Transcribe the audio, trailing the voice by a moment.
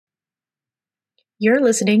You're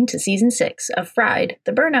listening to Season 6 of Fried,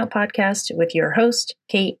 the Burnout Podcast with your host,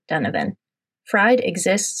 Kate Donovan. Fried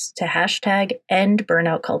exists to hashtag end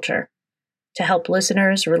burnout culture, to help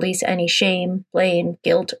listeners release any shame, blame,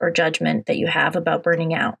 guilt, or judgment that you have about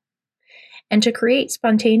burning out, and to create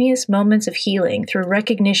spontaneous moments of healing through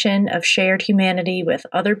recognition of shared humanity with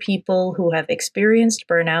other people who have experienced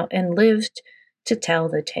burnout and lived to tell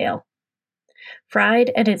the tale.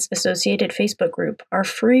 Fried and its associated Facebook group are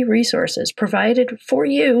free resources provided for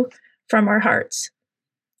you from our hearts.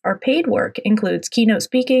 Our paid work includes keynote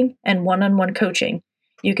speaking and one-on-one coaching.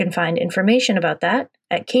 You can find information about that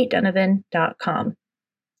at katedonovan.com.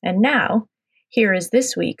 And now, here is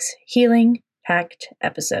this week's healing-packed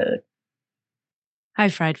episode. Hi,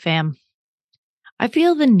 Fried fam. I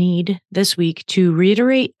feel the need this week to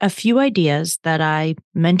reiterate a few ideas that I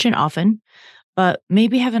mention often, but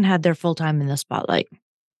maybe haven't had their full time in the spotlight.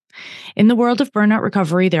 In the world of burnout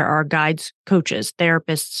recovery, there are guides, coaches,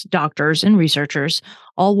 therapists, doctors, and researchers,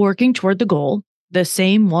 all working toward the goal, the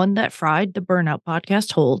same one that Fried, the Burnout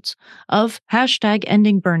Podcast, holds, of hashtag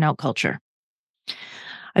ending burnout culture.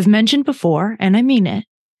 I've mentioned before, and I mean it,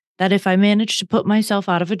 that if I manage to put myself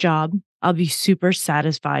out of a job, I'll be super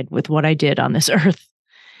satisfied with what I did on this earth.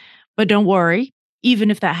 But don't worry,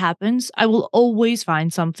 even if that happens, I will always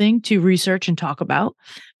find something to research and talk about.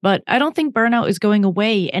 But I don't think burnout is going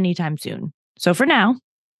away anytime soon. So for now,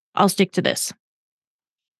 I'll stick to this.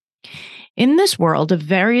 In this world of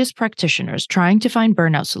various practitioners trying to find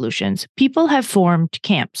burnout solutions, people have formed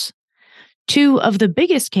camps. Two of the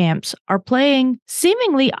biggest camps are playing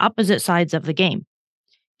seemingly opposite sides of the game.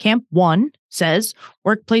 Camp 1 says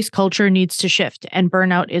workplace culture needs to shift and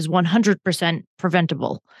burnout is 100%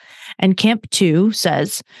 preventable. And Camp 2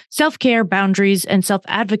 says self-care, boundaries, and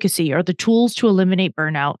self-advocacy are the tools to eliminate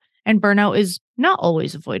burnout, and burnout is not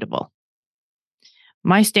always avoidable.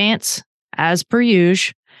 My stance, as per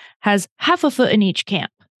usual, has half a foot in each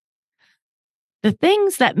camp. The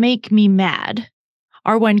things that make me mad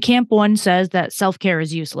are when Camp 1 says that self-care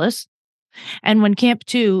is useless, and when Camp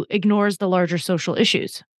 2 ignores the larger social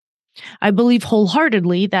issues. I believe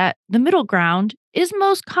wholeheartedly that the middle ground is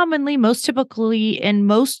most commonly, most typically, in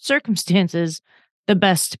most circumstances, the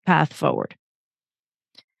best path forward.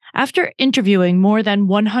 After interviewing more than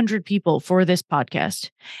 100 people for this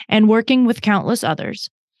podcast and working with countless others,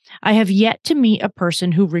 I have yet to meet a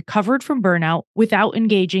person who recovered from burnout without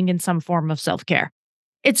engaging in some form of self-care.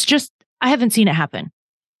 It's just, I haven't seen it happen.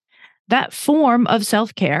 That form of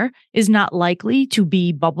self-care is not likely to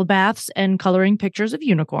be bubble baths and coloring pictures of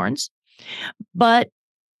unicorns, but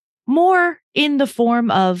more in the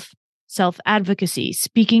form of self-advocacy,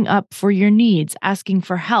 speaking up for your needs, asking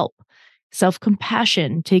for help,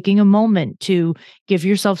 self-compassion, taking a moment to give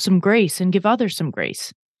yourself some grace and give others some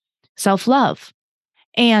grace, self-love,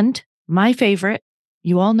 and my favorite,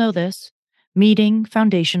 you all know this, meeting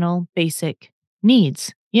foundational basic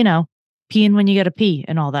needs, peeing when you gotta pee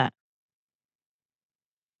and all that.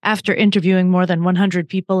 After interviewing more than 100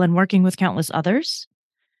 people and working with countless others,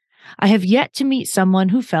 I have yet to meet someone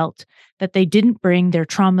who felt that they didn't bring their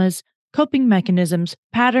traumas, coping mechanisms,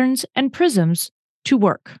 patterns, and prisms to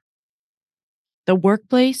work. The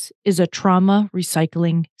workplace is a trauma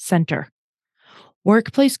recycling center.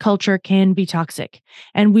 Workplace culture can be toxic,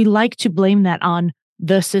 and we like to blame that on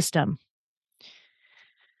the system.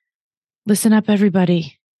 Listen up,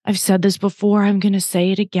 everybody. I've said this before. I'm going to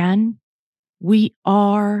say it again. We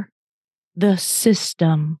are the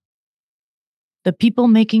system. The people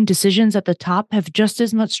making decisions at the top have just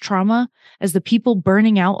as much trauma as the people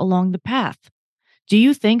burning out along the path. Do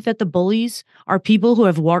you think that the bullies are people who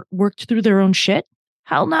have worked through their own shit?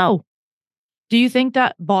 Hell no. Do you think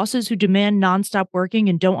that bosses who demand nonstop working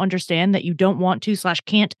and don't understand that you don't want to /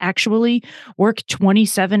 can't actually work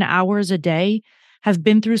 27 hours a day have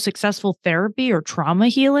been through successful therapy or trauma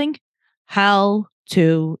healing? Hell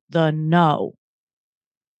to the no.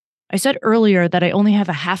 I said earlier that I only have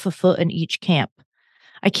a half a foot in each camp.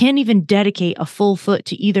 I can't even dedicate a full foot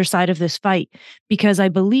to either side of this fight because I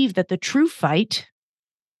believe that the true fight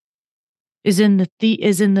is in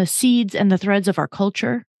the seeds and the threads of our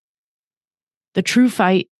culture. The true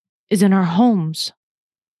fight is in our homes.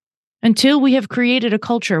 Until we have created a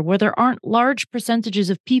culture where there aren't large percentages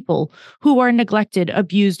of people who are neglected,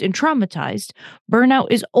 abused, and traumatized, burnout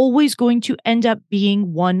is always going to end up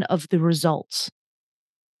being one of the results.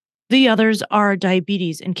 The others are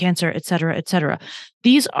diabetes and cancer, etc., etc.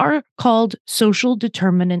 These are called social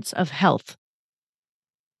determinants of health.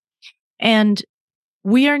 And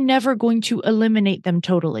we are never going to eliminate them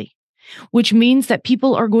totally, which means that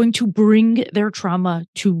people are going to bring their trauma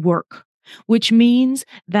to work, which means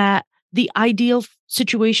that the ideal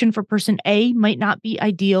situation for person A might not be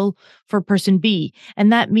ideal for person B.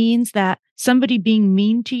 And that means that somebody being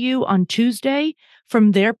mean to you on Tuesday,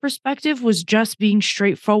 from their perspective, was just being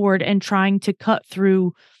straightforward and trying to cut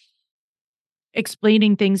through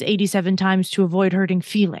explaining things 87 times to avoid hurting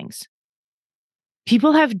feelings.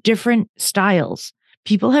 People have different styles.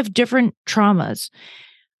 People have different traumas.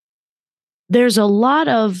 There's a lot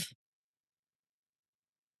of,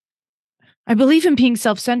 I believe in being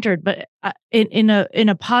self-centered, but in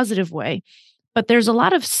a positive way. But there's a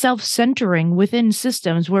lot of self-centering within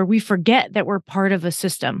systems where we forget that we're part of a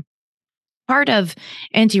system. Part of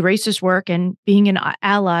anti-racist work and being an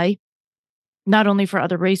ally, not only for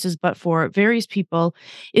other races, but for various people,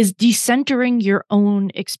 is decentering your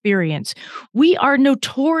own experience. We are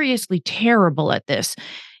notoriously terrible at this.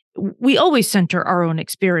 We always center our own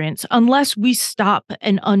experience unless we stop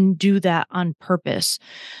and undo that on purpose.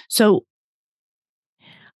 So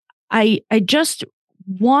I just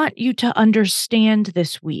want you to understand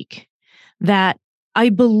this week that I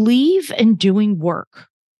believe in doing work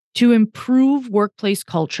to improve workplace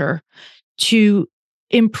culture, to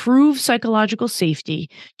improve psychological safety,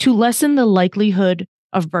 to lessen the likelihood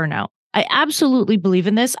of burnout. I absolutely believe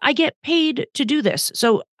in this. I get paid to do this,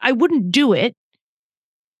 so I wouldn't do it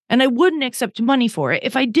and I wouldn't accept money for it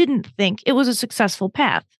if I didn't think it was a successful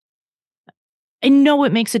path. I know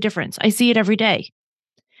it makes a difference. I see it every day.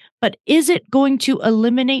 But is it going to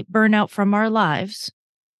eliminate burnout from our lives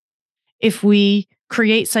if we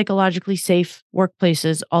create psychologically safe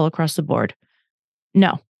workplaces all across the board?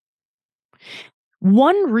 No.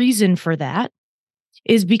 One reason for that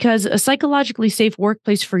is because a psychologically safe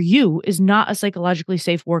workplace for you is not a psychologically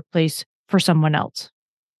safe workplace for someone else.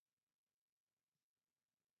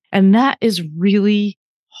 And that is really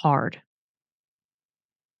hard.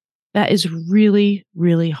 That is really,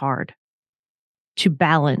 really hard to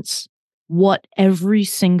balance what every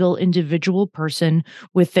single individual person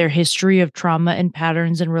with their history of trauma and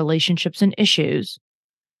patterns and relationships and issues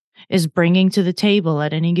is bringing to the table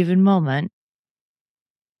at any given moment,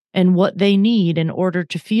 and what they need in order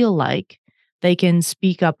to feel like they can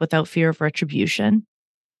speak up without fear of retribution.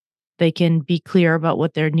 They can be clear about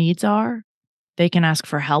what their needs are. They can ask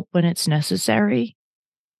for help when it's necessary.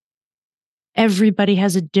 Everybody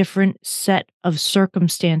has a different set of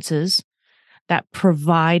circumstances that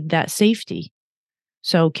provide that safety.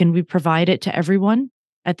 So can we provide it to everyone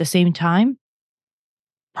at the same time?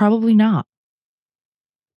 Probably not.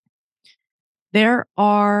 There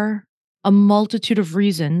are a multitude of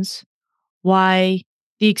reasons why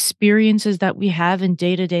the experiences that we have in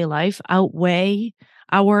day-to-day life outweigh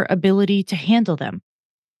our ability to handle them.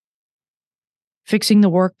 Fixing the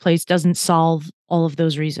workplace doesn't solve all of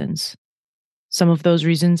those reasons. Some of those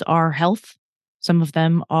reasons are health. Some of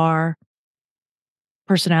them are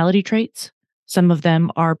personality traits. Some of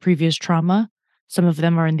them are previous trauma. Some of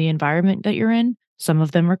them are in the environment that you're in. Some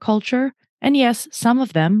of them are culture. And yes, some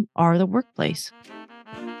of them are the workplace.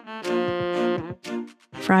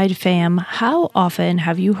 Fried fam, how often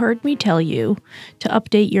have you heard me tell you to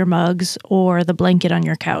update your mugs or the blanket on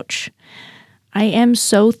your couch? I am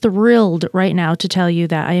so thrilled right now to tell you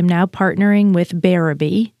that I am now partnering with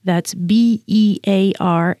Bearaby, that's Bearaby,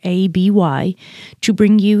 to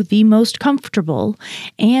bring you the most comfortable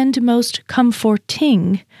and most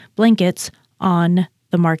comforting blankets on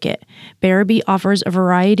the market. Bearaby offers a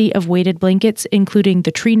variety of weighted blankets, including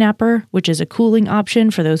the tree napper, which is a cooling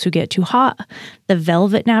option for those who get too hot, the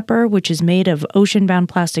velvet napper, which is made of ocean-bound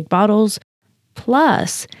plastic bottles,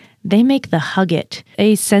 plus they make the Hug It,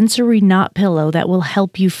 a sensory knot pillow that will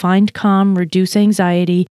help you find calm, reduce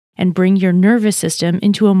anxiety, and bring your nervous system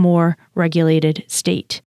into a more regulated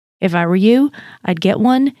state. If I were you, I'd get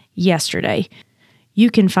one yesterday.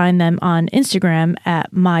 You can find them on Instagram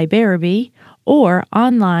at mybearaby or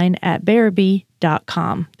online at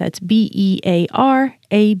bearaby.com. That's BEARABY.com,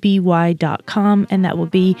 and that will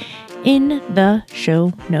be in the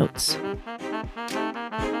show notes.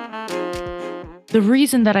 The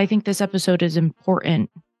reason that I think this episode is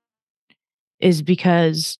important is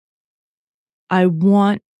because I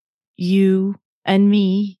want you and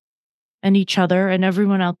me and each other and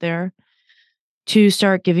everyone out there to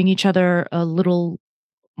start giving each other a little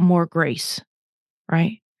more grace,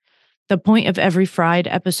 right? The point of every Fried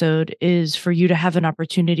episode is for you to have an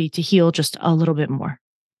opportunity to heal just a little bit more.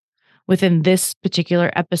 Within this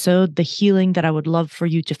particular episode, the healing that I would love for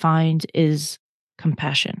you to find is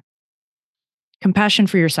compassion. Compassion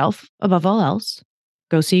for yourself, above all else.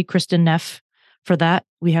 Go see Kristin Neff for that.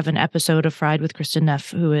 We have an episode of Fried with Kristin Neff,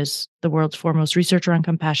 who is the world's foremost researcher on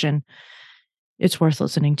compassion. It's worth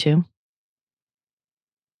listening to.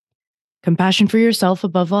 compassion for yourself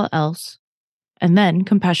above all else, and then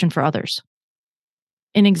compassion for others.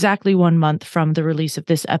 In exactly 1 month from the release of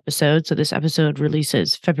this episode, so this episode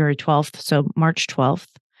releases February 12th, so March 12th,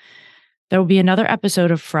 there will be another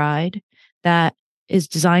episode of Fried that is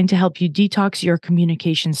designed to help you detox your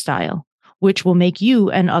communication style, which will make you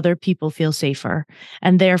and other people feel safer,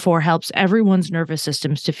 and therefore helps everyone's nervous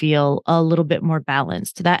systems to feel a little bit more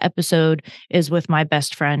balanced. That episode is with my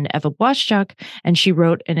best friend, Eva Błaszczak, and she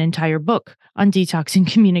wrote an entire book on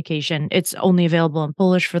detoxing communication. It's only available in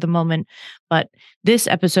Polish for the moment, but this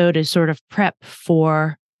episode is sort of prep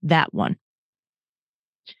for that one.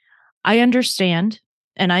 I understand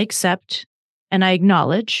and I accept and I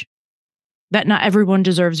acknowledge that not everyone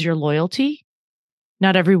deserves your loyalty.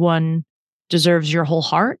 Not everyone deserves your whole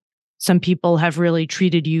heart. Some people have really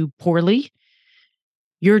treated you poorly.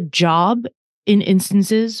 Your job in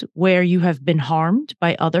instances where you have been harmed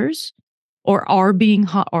by others or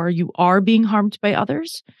you are being harmed by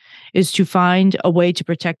others is to find a way to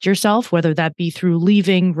protect yourself, whether that be through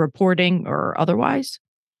leaving, reporting, or otherwise.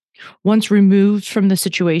 Once removed from the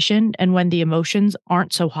situation and when the emotions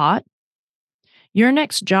aren't so hot, your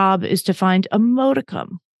next job is to find a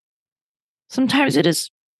modicum. Sometimes it is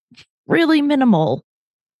really minimal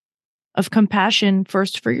of compassion,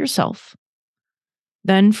 first for yourself,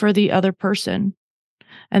 then for the other person,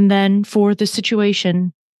 and then for the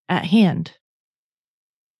situation at hand.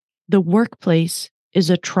 The workplace is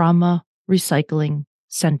a trauma recycling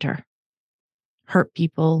center. Hurt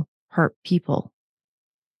people hurt people.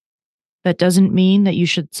 That doesn't mean that you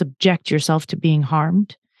should subject yourself to being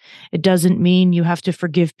harmed. It doesn't mean you have to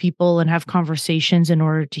forgive people and have conversations in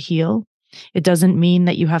order to heal. It doesn't mean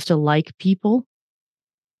that you have to like people.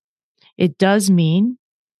 It does mean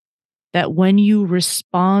that when you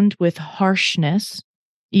respond with harshness,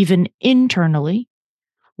 even internally,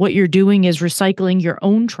 what you're doing is recycling your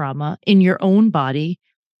own trauma in your own body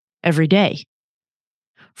every day.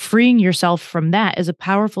 Freeing yourself from that is a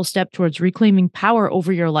powerful step towards reclaiming power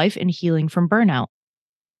over your life and healing from burnout.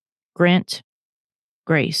 Grant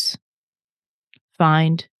grace.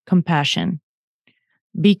 Find compassion.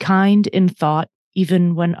 Be kind in thought,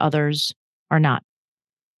 even when others are not.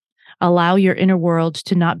 Allow your inner world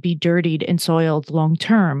to not be dirtied and soiled long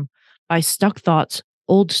term by stuck thoughts,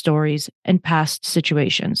 old stories, and past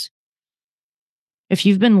situations. If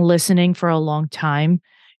you've been listening for a long time,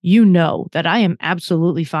 you know that I am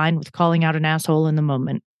absolutely fine with calling out an asshole in the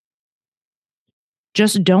moment.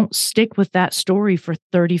 Just don't stick with that story for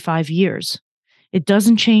 35 years. It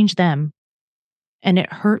doesn't change them, and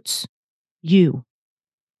it hurts you.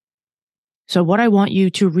 So what I want you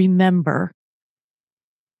to remember,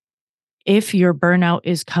 if your burnout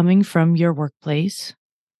is coming from your workplace,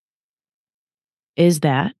 is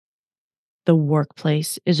that the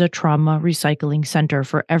workplace is a trauma recycling center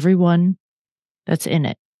for everyone that's in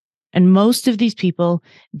it. And most of these people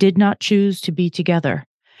did not choose to be together.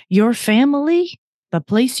 Your family, the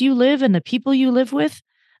place you live and the people you live with,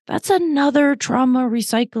 that's another trauma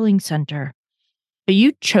recycling center. But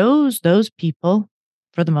you chose those people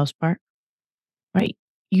for the most part, right?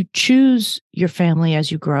 You choose your family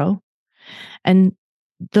as you grow. And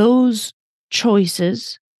those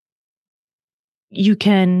choices, you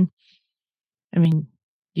can't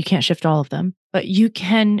shift all of them, but you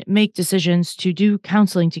can make decisions to do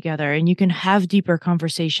counseling together and you can have deeper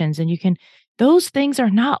conversations and those things are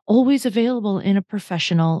not always available in a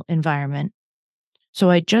professional environment. So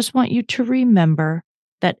I just want you to remember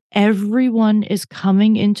that everyone is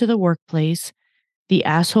coming into the workplace, the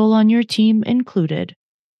asshole on your team included,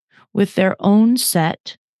 with their own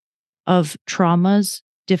set of traumas,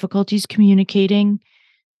 difficulties communicating,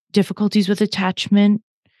 difficulties with attachment,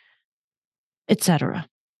 etc.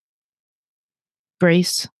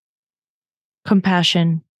 Grace,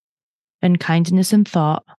 compassion, and kindness in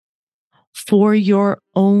thought for your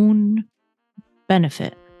own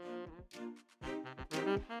benefit.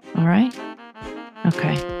 All right?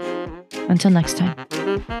 Okay. Until next time.